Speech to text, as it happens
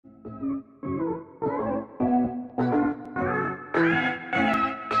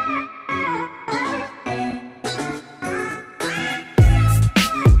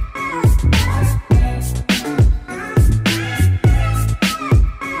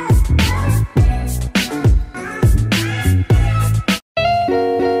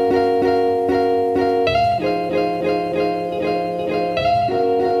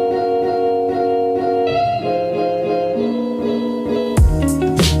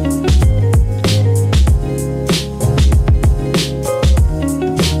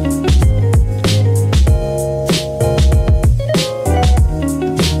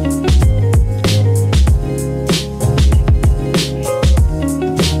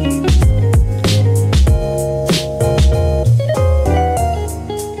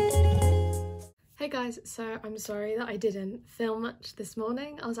So I'm sorry that I didn't film much this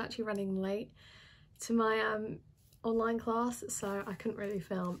morning. I was actually running late to my online class, so I couldn't really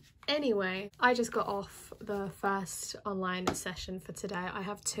film. Anyway, I just got off the first online session for today. I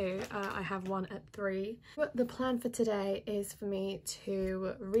have two. I have one at 3. But the plan for today is for me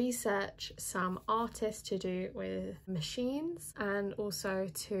to research some artists to do with machines, and also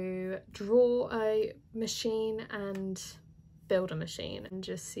to draw a machine and build a machine and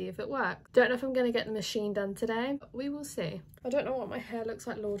just see if it works. Don't know if I'm going to get the machine done today, but we will see. I don't know what my hair looks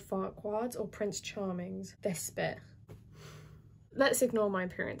like, Lord Farquaad's or Prince Charming's. This bit. Let's ignore my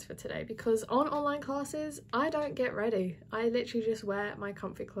appearance for today, because on online classes I don't get ready. I literally just wear my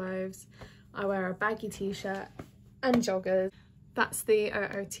comfy clothes. I wear a baggy t-shirt and joggers. That's the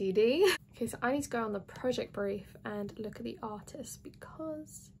OOTD. Okay, so I need to go on the project brief and look at the artists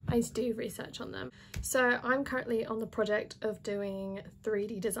because I need to do research on them. So I'm currently on the project of doing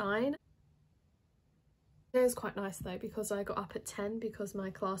 3D design. It was quite nice though, because I got up at 10 because my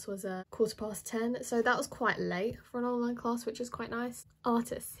class was 10:15, so that was quite late for an online class, which is quite nice.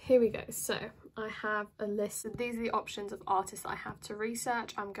 Artists, here we go. So I have a list. These are the options of artists that I have to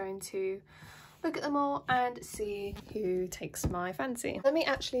research. I'm going to look at them all and see who takes my fancy. Let me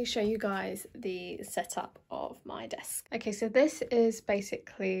actually show you guys the setup of my desk. Okay, so this is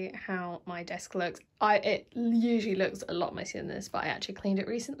basically how my desk looks. It usually looks a lot messier than this, but I actually cleaned it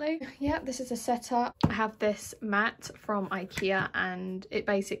recently. Yeah, this is a setup. I have this mat from IKEA, and it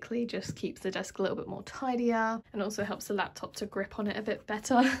basically just keeps the desk a little bit more tidier and also helps the laptop to grip on it a bit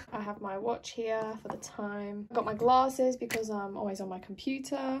better. I have my watch here for the time. I've got my glasses because I'm always on my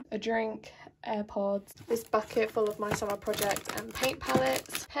computer, a drink, AirPods, this bucket full of my summer project and paint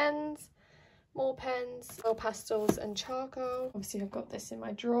palettes, pens, more pens, oil pastels and charcoal. Obviously I've got this in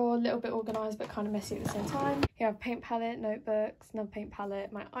my drawer, a little bit organised but kind of messy at the same time. Here I have paint palette, notebooks, another paint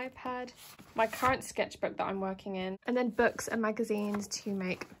palette, my iPad, my current sketchbook that I'm working in, and then books and magazines to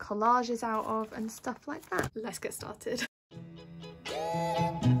make collages out of and stuff like that. Let's get started.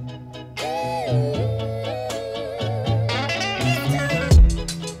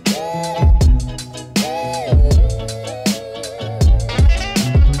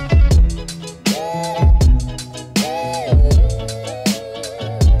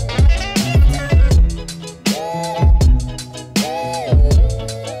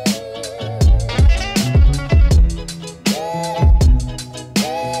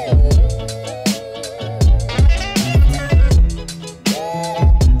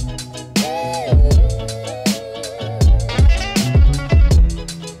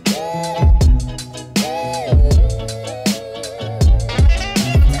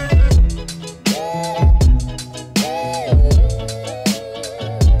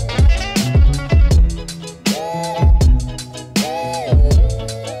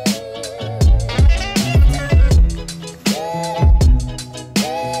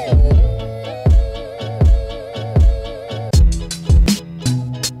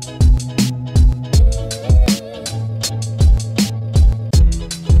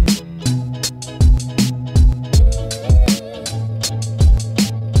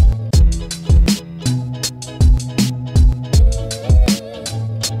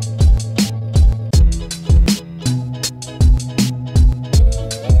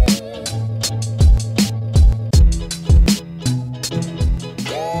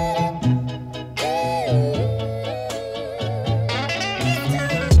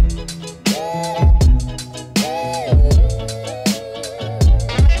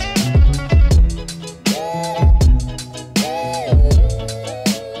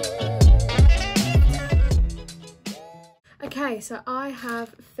 have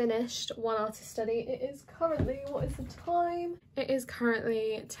finished one artist study. It is currently, what is the time? It is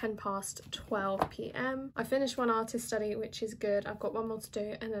currently 12 p.m. I finished one artist study, which is good. I've got one more to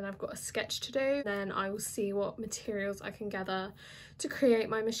do, and then I've got a sketch to do. Then I will see what materials I can gather to create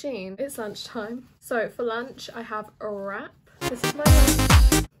my machine. It's lunchtime. So for lunch, I have a wrap. This is my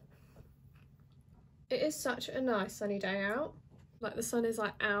lunch. It is such a nice sunny day out. Like the sun is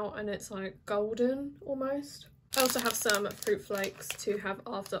like out and it's like golden almost. I also have some fruit flakes to have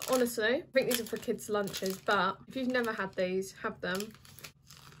after. Honestly, I think these are for kids' lunches, but if you've never had these, have them.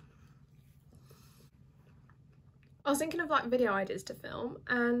 I was thinking of like video ideas to film,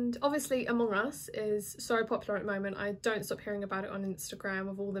 and obviously Among Us is so popular at the moment. I don't stop hearing about it on Instagram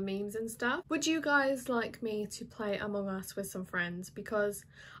with all the memes and stuff. Would you guys like me to play Among Us with some friends? Because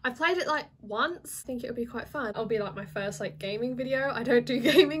I played it like once. I think it would be quite fun. It'll be like my first like gaming video. I don't do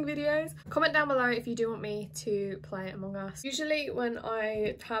gaming videos. Comment down below if you do want me to play Among Us. Usually when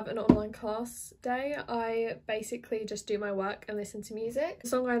I have an online class day, I basically just do my work and listen to music. The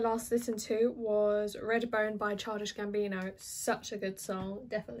song I last listened to was Redbone by Childish Gambino. Such a good song.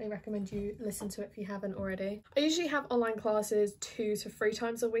 Definitely recommend you listen to it if you haven't already. I usually have online classes 2 to 3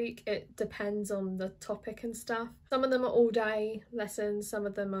 times a week. It depends on the topic and stuff. Some of them are all day lessons, some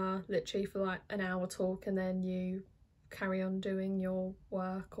of them are literally for like an hour talk and then you carry on doing your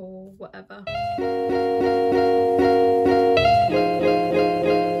work or whatever.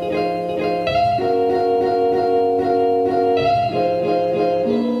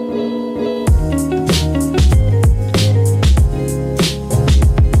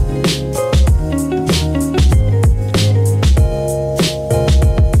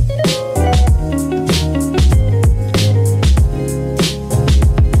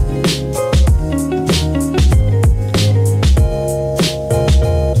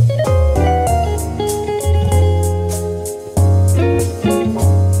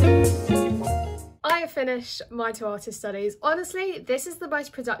 Finished my 2 artist studies. Honestly, this is the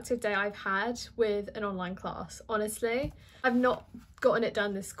most productive day I've had with an online class. Honestly, I've not gotten it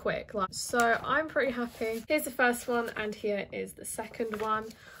done this quick, like, so I'm pretty happy. Here's the first one and here is the second one.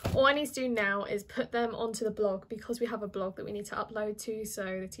 All I need to do now is put them onto the blog, because we have a blog that we need to upload to so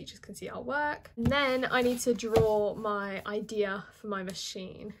the teachers can see our work. And then I need to draw my idea for my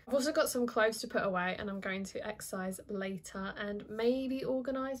machine. I've also got some clothes to put away and I'm going to exercise later and maybe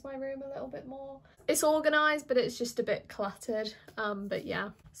organise my room a little bit more. It's organised but it's just a bit cluttered, but yeah.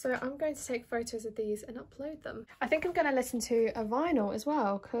 So I'm going to take photos of these and upload them. I think I'm going to listen to a vinyl as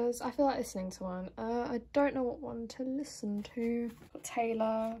well because I feel like listening to one. I don't know what one to listen to. Got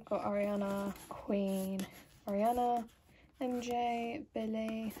Taylor, got Ariana, Queen, Ariana, MJ,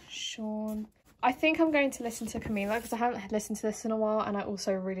 Billy, Sean. I think I'm going to listen to Camila because I haven't listened to this in a while and I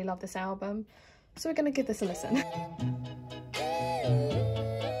also really love this album. So we're going to give this a listen.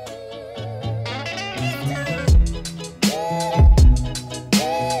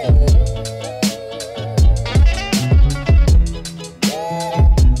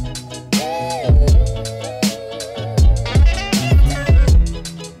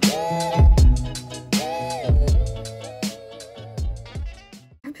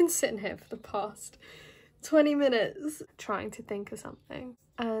 Sitting here for the past 20 minutes trying to think of something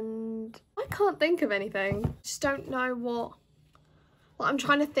and I can't think of anything. Just don't know what I'm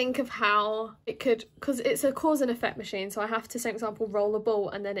trying to think of how it could, because it's a cause and effect machine, so I have to, say for example, roll a ball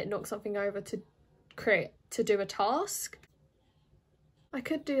and then it knocks something over to do a task. I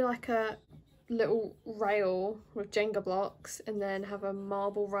could do like a little rail with Jenga blocks and then have a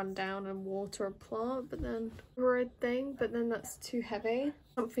marble run down and water a plant, but then red thing, but then that's too heavy.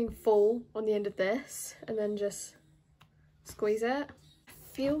 Something full on the end of this and then just squeeze it. I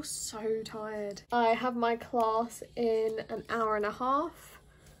feel so tired. I have my class in an hour and a half,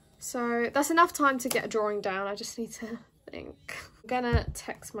 so that's enough time to get a drawing down. I just need to think. I'm gonna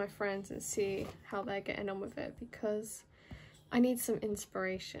text my friends and see how they're getting on with it because I need some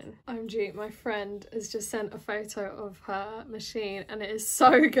inspiration. OMG, my friend has just sent a photo of her machine and it is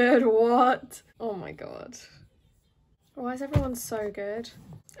so good. What? Oh my god. Why is everyone so good?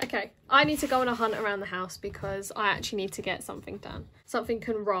 Okay, I need to go on a hunt around the house because I actually need to get something done. Something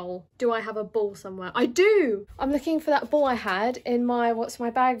can roll. Do I have a ball somewhere? I do! I'm looking for that ball I had in my What's My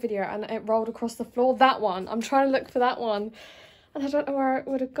Bag video and it rolled across the floor. That one. I'm trying to look for that one and I don't know where it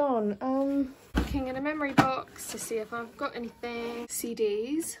would have gone. Looking in a memory box to see if I've got anything.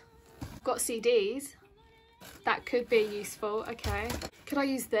 CDs. I've got CDs. That could be useful. Okay. Could I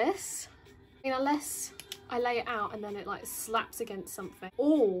use this? I mean, unless I lay it out and then it like slaps against something.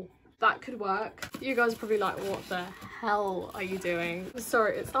 Oh, that could work. You guys are probably like, what the hell are you doing?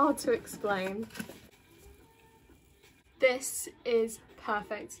 Sorry, it's hard to explain. This is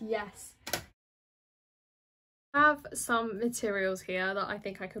Perfect, yes. I have some materials here that I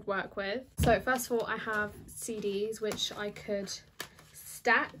think I could work with. So first of all, I have CDs which I could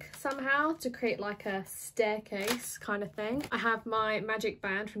stack somehow to create like a staircase kind of thing. I have my magic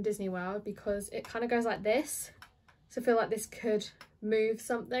band from Disney World because it kind of goes like this. So I feel like this could move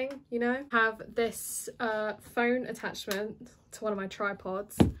something, you know. I have this phone attachment to one of my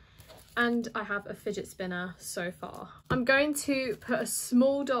tripods. And I have a fidget spinner so far. I'm going to put a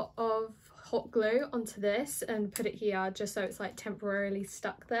small dot of hot glue onto this and put it here just so it's like temporarily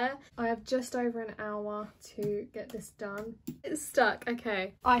stuck there. I have just over an hour to get this done. It's stuck,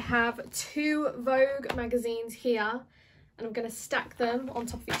 okay. I have 2 Vogue magazines here and I'm going to stack them on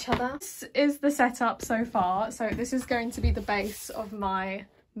top of each other. This is the setup so far. So this is going to be the base of my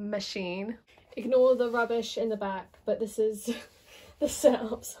machine. Ignore the rubbish in the back, but this is the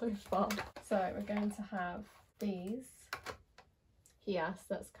setup so far. So we're going to have these here,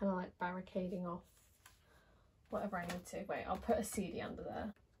 so that's kind of like barricading off whatever I need to. Wait, I'll put a CD under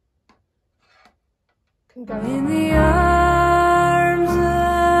there. Can go in the arms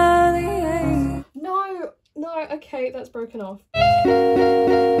of the angel. No, okay, that's broken off.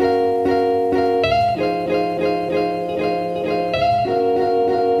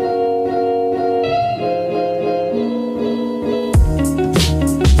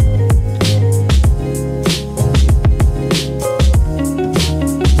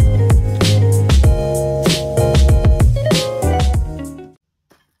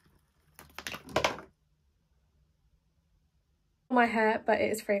 My hair, but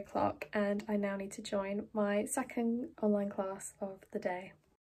it is 3 o'clock and I now need to join my second online class of the day.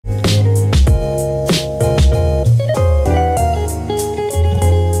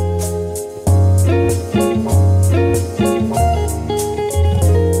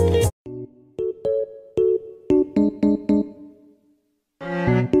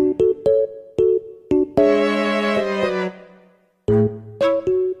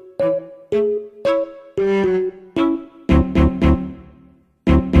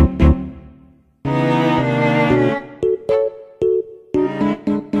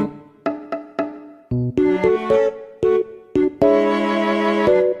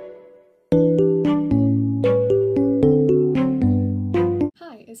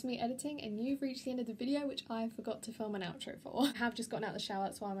 It's me editing and you've reached the end of the video, which I forgot to film an outro for. I have just gotten out of the shower,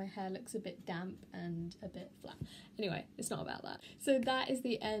 that's why my hair looks a bit damp and a bit flat. Anyway, it's not about that. So that is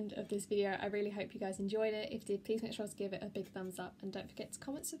the end of this video. I really hope you guys enjoyed it. If you did, please make sure to give it a big thumbs up and don't forget to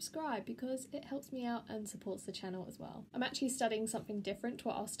comment, subscribe because it helps me out and supports the channel as well. I'm actually studying something different to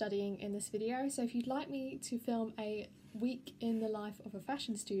what I was studying in this video, so if you'd like me to film a week in the life of a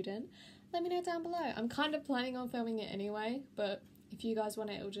fashion student, let me know down below. I'm kind of planning on filming it anyway, but if you guys want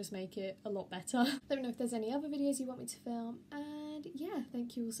it, it'll just make it a lot better. Let me know if there's any other videos you want me to film. And yeah,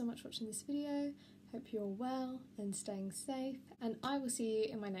 thank you all so much for watching this video. Hope you're all well and staying safe. And I will see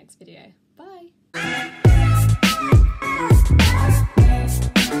you in my next video. Bye!